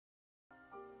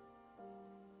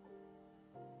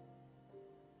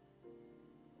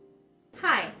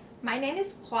My name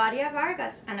is Claudia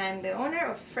Vargas and I'm the owner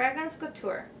of Fragrance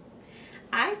Couture.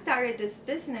 I started this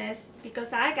business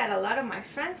because I got a lot of my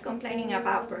friends complaining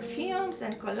about perfumes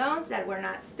and colognes that were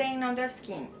not staying on their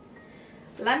skin.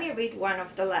 Let me read one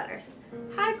of the letters.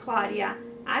 Hi Claudia,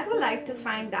 I would like to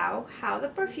find out how the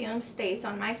perfume stays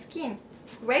on my skin.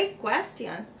 Great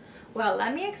question. Well,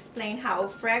 let me explain how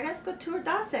Fragrance Couture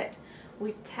does it.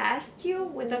 We test you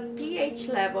with a pH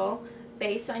level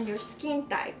based on your skin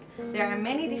type. There are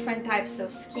many different types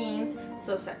of skins,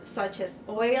 such as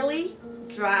oily,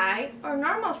 dry, or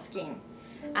normal skin.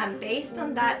 And based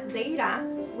on that data,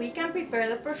 we can prepare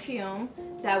the perfume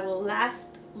that will last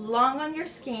long on your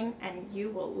skin and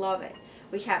you will love it.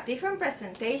 We have different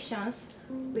presentations.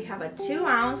 We have a 2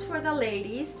 ounce for the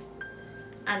ladies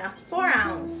and a 4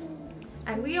 ounce.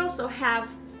 And we also have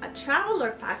a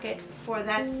traveler packet for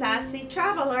that sassy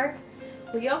traveler.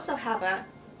 We also have a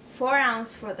 4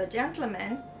 ounce for the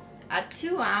gentleman, a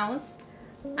 2 ounce,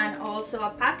 and also a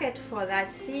packet for that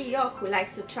CEO who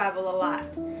likes to travel a lot.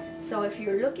 So if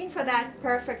you're looking for that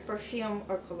perfect perfume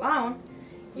or cologne,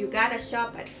 you gotta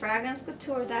shop at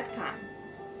FragranceCouture.com.